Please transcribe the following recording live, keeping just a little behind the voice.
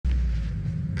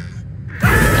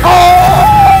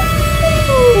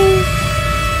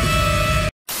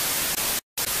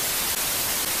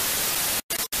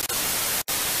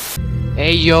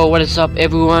Yo, what is up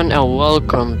everyone, and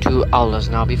welcome to Outlast.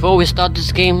 Now before we start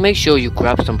this game, make sure you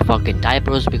grab some fucking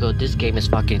diapers because this game is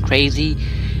fucking crazy.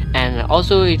 And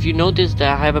also, if you notice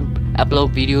that I haven't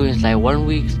uploaded video in like 1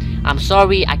 week, I'm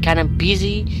sorry, I kinda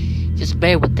busy, just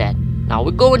bear with that. Now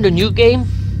we go in the new game.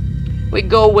 We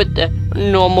go with the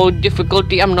normal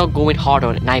difficulty. I'm not going hard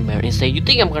on Nightmare Insane. You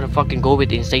think I'm gonna fucking go with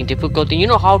the insane difficulty? You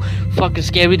know how fucking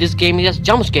scary this game is? Just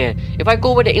jump scare. If I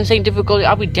go with the insane difficulty,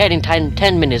 I'll be dead in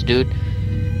 10 minutes, dude.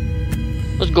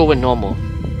 Let's go with normal.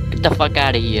 Get the fuck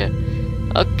out of here.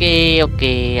 Okay.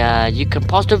 You can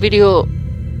pause the video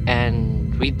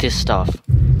and read this stuff.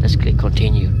 Let's click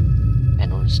continue.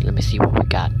 And let me see what we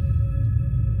got.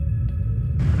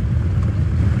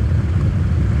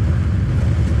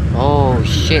 Oh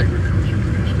shit.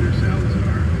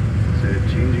 Said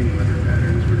changing weather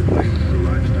patterns were blamed for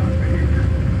livestock behavior.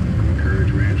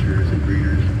 Encourage ranchers and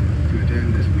breeders to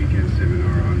attend this weekend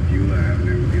seminar on Beulah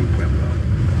Avenue in Pueblo.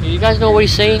 Do you guys know what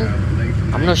he's saying?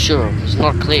 I'm not sure. It's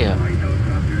not clear.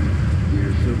 Helicopters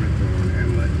near Silverthorne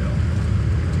and Leadville.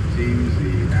 Seems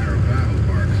the Arapaho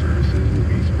Park Services will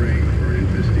be spraying for an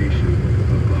infestation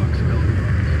of box elder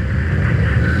bugs.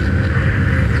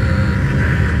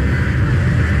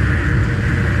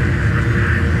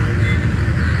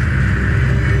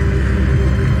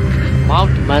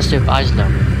 Mount Massive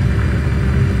Island.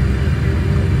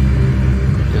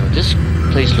 Yo, this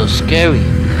place looks scary.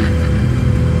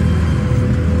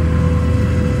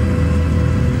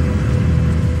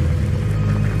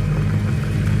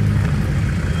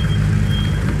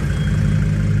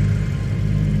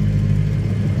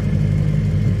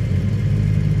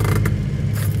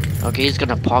 Okay, he's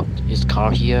gonna park his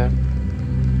car here.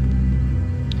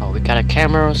 Oh, we got a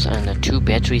cameras and 2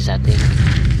 batteries, I think.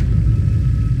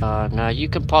 Now you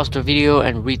can pause the video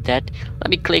and read that. Let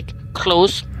me click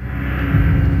close.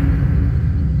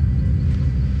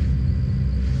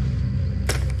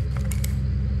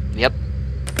 Yep.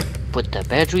 Put the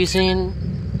batteries in.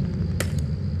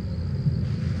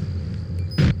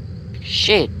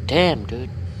 Shit, damn, dude.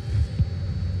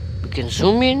 We can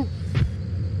zoom in.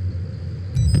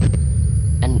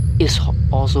 And it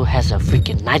also has a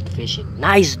freaking night vision.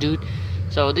 Nice, dude.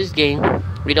 So this game,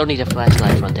 we don't need a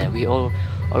flashlight for that. We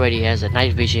already has a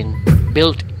night vision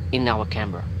built in our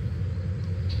camera.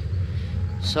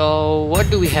 So what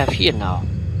do we have here now?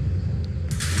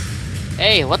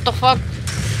 Hey, what the fuck?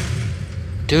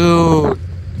 Dude,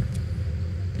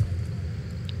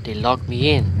 they locked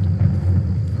me in.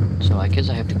 So I guess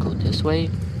I have to go this way.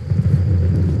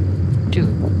 Dude,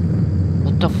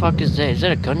 what the fuck is that? Is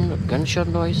that a gunshot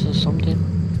noise or something?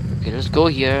 Okay, let's go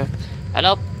here.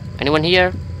 Hello? Anyone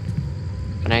here?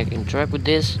 Can I interact with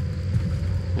this?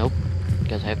 Nope.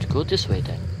 Guess I have to go this way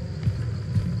then.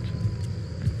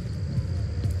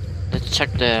 Let's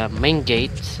check the main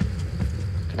gate.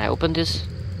 Can I open this?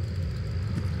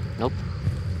 Nope.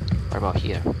 What about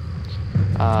here?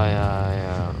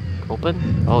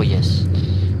 Open? Oh yes.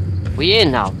 We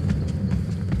in now.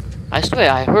 I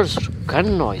swear I heard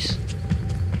gun noise.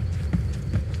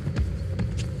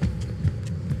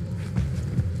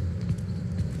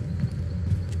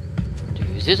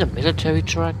 Dude, is this a military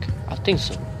truck? I think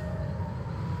so.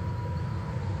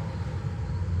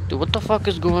 Dude, what the fuck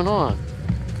is going on?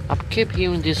 I keep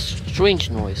hearing this strange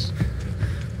noise.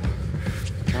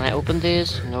 Can I open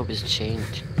this? Nope, it's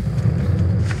chained.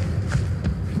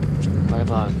 What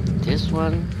about this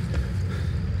one?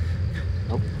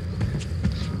 Nope.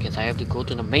 Guess I have to go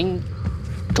to the main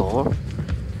door.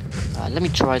 Let me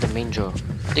try the main door.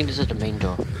 I think this is the main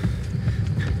door.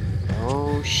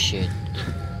 Oh shit.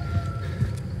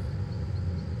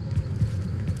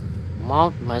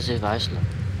 Mount Massive Island.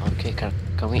 Okay, can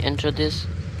we enter this?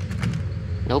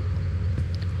 Nope.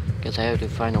 Guess I have to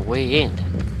find a way in.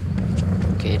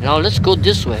 Okay, now let's go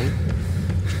this way.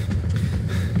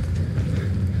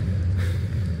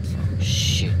 Oh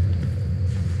shit.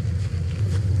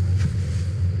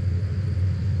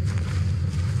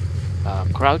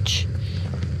 Crouch.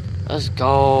 Let's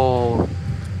go.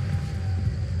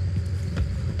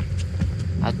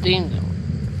 I think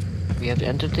we have to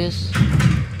enter this.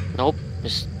 Nope,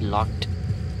 it's locked.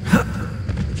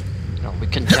 No, we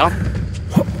can jump.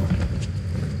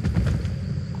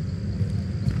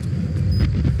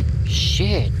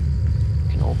 Shit.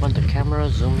 We can open the camera,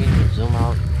 zoom in and zoom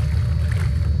out.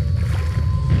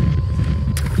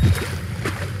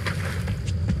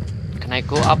 Can I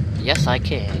go up? Yes, I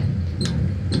can.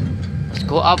 Let's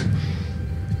go up.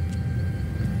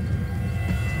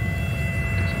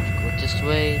 Go this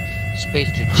way.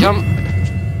 Space to jump.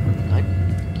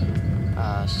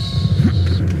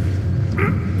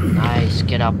 Nice,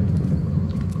 get up.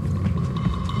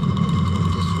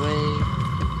 This way.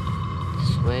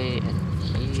 way and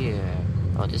here.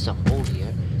 Oh, there's a hole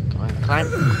here. Come on, climb.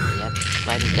 Yep,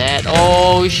 climb that.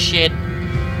 Oh shit!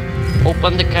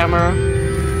 Open the camera.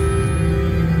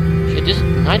 Shit, this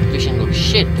night vision looks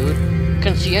shit, dude.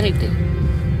 Can't see anything.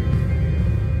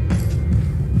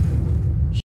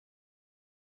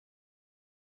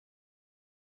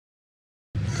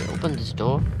 Okay, open this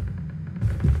door.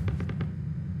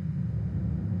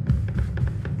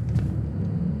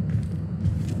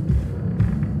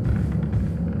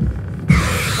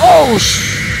 Oh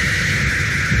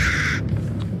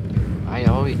I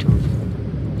already told you.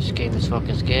 This game is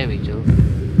fucking scary, dude.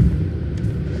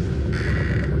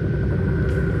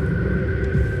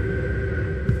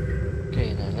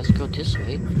 Okay, then let's go this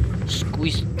way.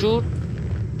 Squeeze through.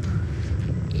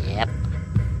 Yep.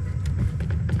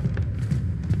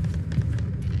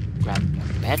 Grab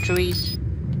batteries.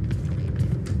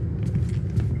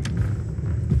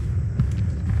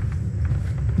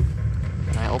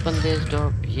 Can I open this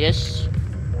door? Yes.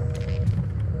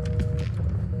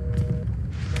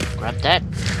 Grab that.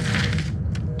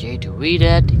 J to read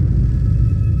it.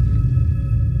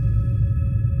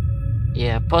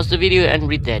 Yeah, pause the video and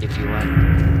read that if you want.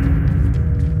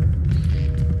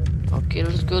 Okay,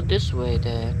 let's go this way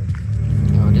then.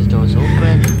 Oh, this door is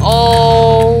open.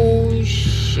 Oh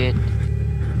shit.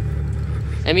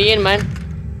 Let me in, man.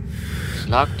 It's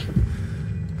locked.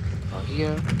 Oh,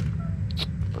 here.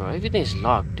 Bro, everything is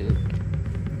locked, dude.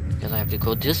 Guess I have to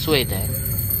go this way then.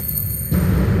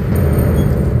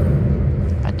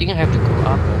 I think I have to go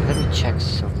up. Let me check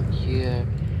some here.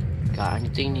 Got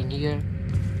anything in here?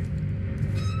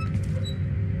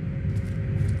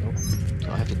 Nope.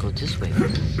 So I have to go this way.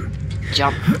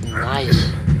 Jump.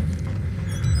 Nice.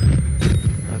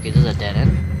 Okay, this is a dead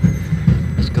end.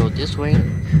 Let's go this way.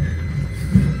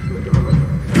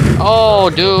 Oh,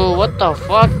 dude, what the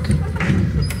fuck?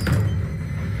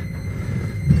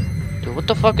 Dude, what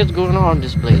the fuck is going on in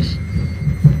this place?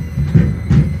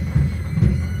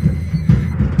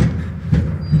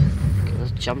 Okay,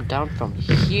 let's jump down from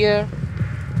here.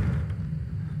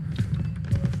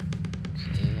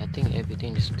 Okay, I think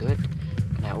everything is good.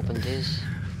 Can I open this?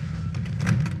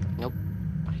 Nope,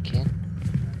 I can't.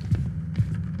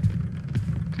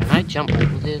 Can I jump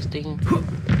over this thing?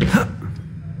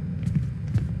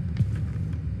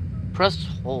 Press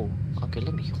hold. Okay,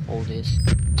 let me hold this.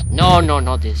 No,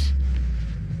 not this.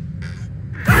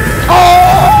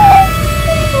 Oh!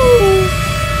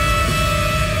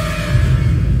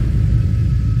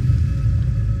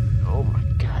 Oh my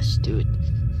gosh, dude.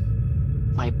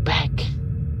 My back.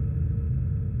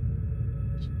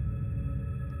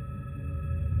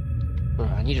 Oh,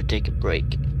 I need to take a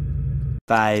break.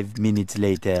 5 minutes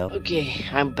later. Okay,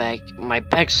 I'm back. My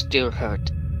back still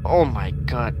hurt. Oh my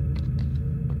god.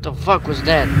 What the fuck was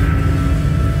that?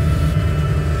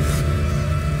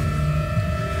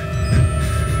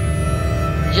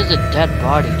 It's just a dead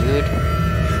body, dude.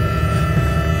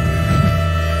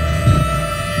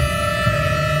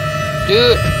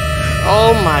 Dude!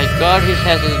 Oh my god, his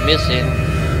head is missing.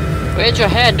 Where's your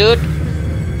head, dude?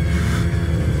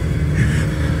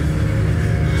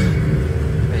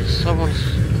 Wait, someone's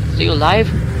still alive?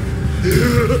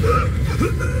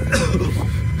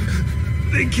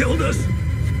 They killed us.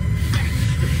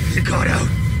 They got out.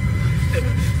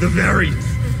 The variants.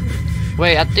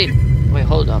 Wait, wait,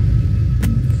 hold up.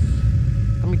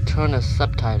 Let me turn a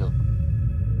subtitle.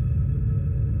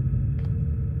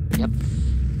 Yep.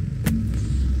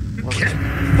 You can't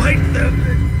fight them.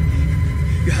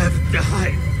 You have to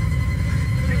hide.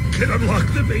 You can unlock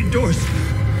the main doors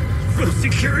from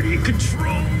security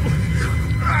control.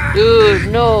 Dude,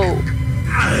 no.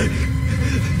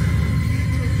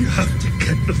 You have to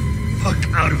get the fuck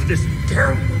out of this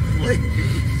terrible place.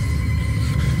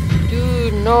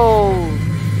 Dude, no.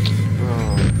 Bro.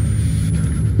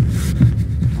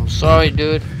 I'm sorry,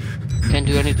 dude. Can't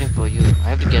do anything for you. I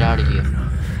have to get out of here.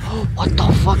 What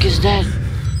the fuck is that?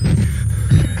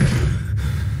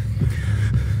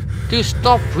 Dude,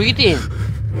 stop breathing.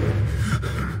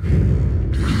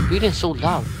 Dude, he's breathing so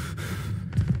loud.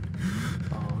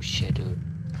 Oh shit, dude.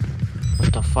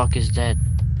 What the fuck is that?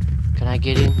 Can I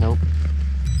get in? Nope.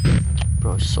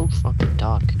 Bro, it's so fucking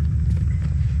dark.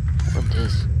 What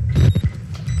this?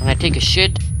 Can I take a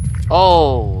shit?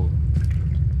 Oh.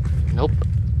 Nope.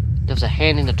 There's a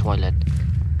hand in the toilet.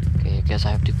 Okay, I guess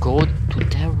I have to go to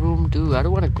that room, dude. I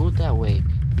don't want to go that way.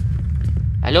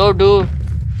 Hello, dude.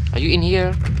 Are you in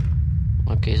here?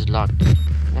 Okay, it's locked.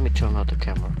 Let me turn out the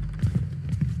camera.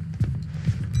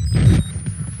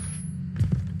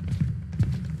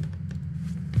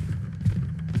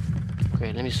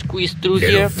 Okay, let me squeeze through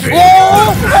here.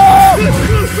 Oh!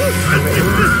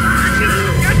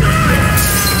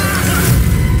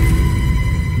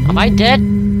 Am I dead?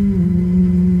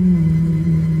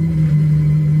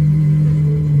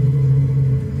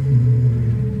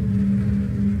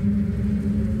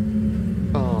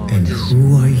 Oh, And this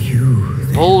who are you,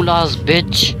 then? old ass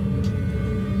bitch.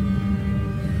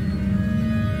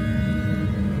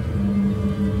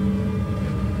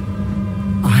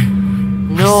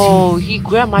 No, he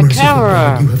grabbed my Merciful camera.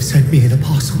 God, you have sent me an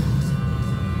apostle.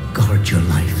 Guard your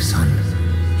life, son.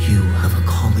 You have a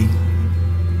calling.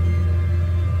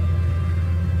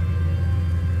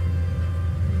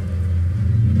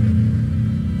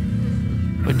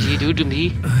 What did he do to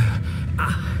me?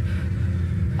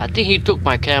 I think he took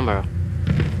my camera.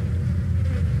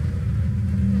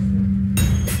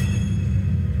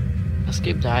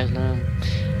 Escape the island.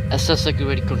 Access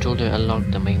security control to unlock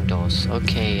the main doors.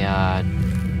 Okay, I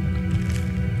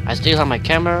still have my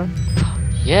camera.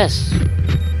 Yes.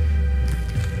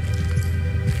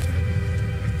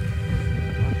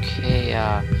 Okay,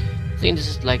 I think this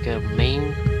is like a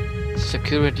main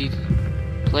security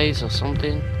place or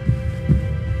something.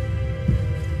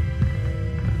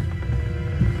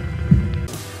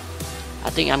 I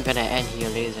think I'm gonna end here,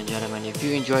 ladies and gentlemen. If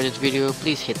you enjoyed this video,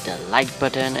 please hit the like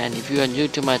button, and if you are new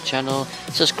to my channel,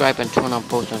 subscribe and turn on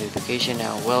post notification.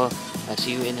 And well, I'll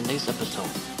see you in the next episode.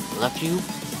 Love you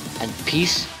and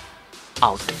peace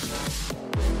out.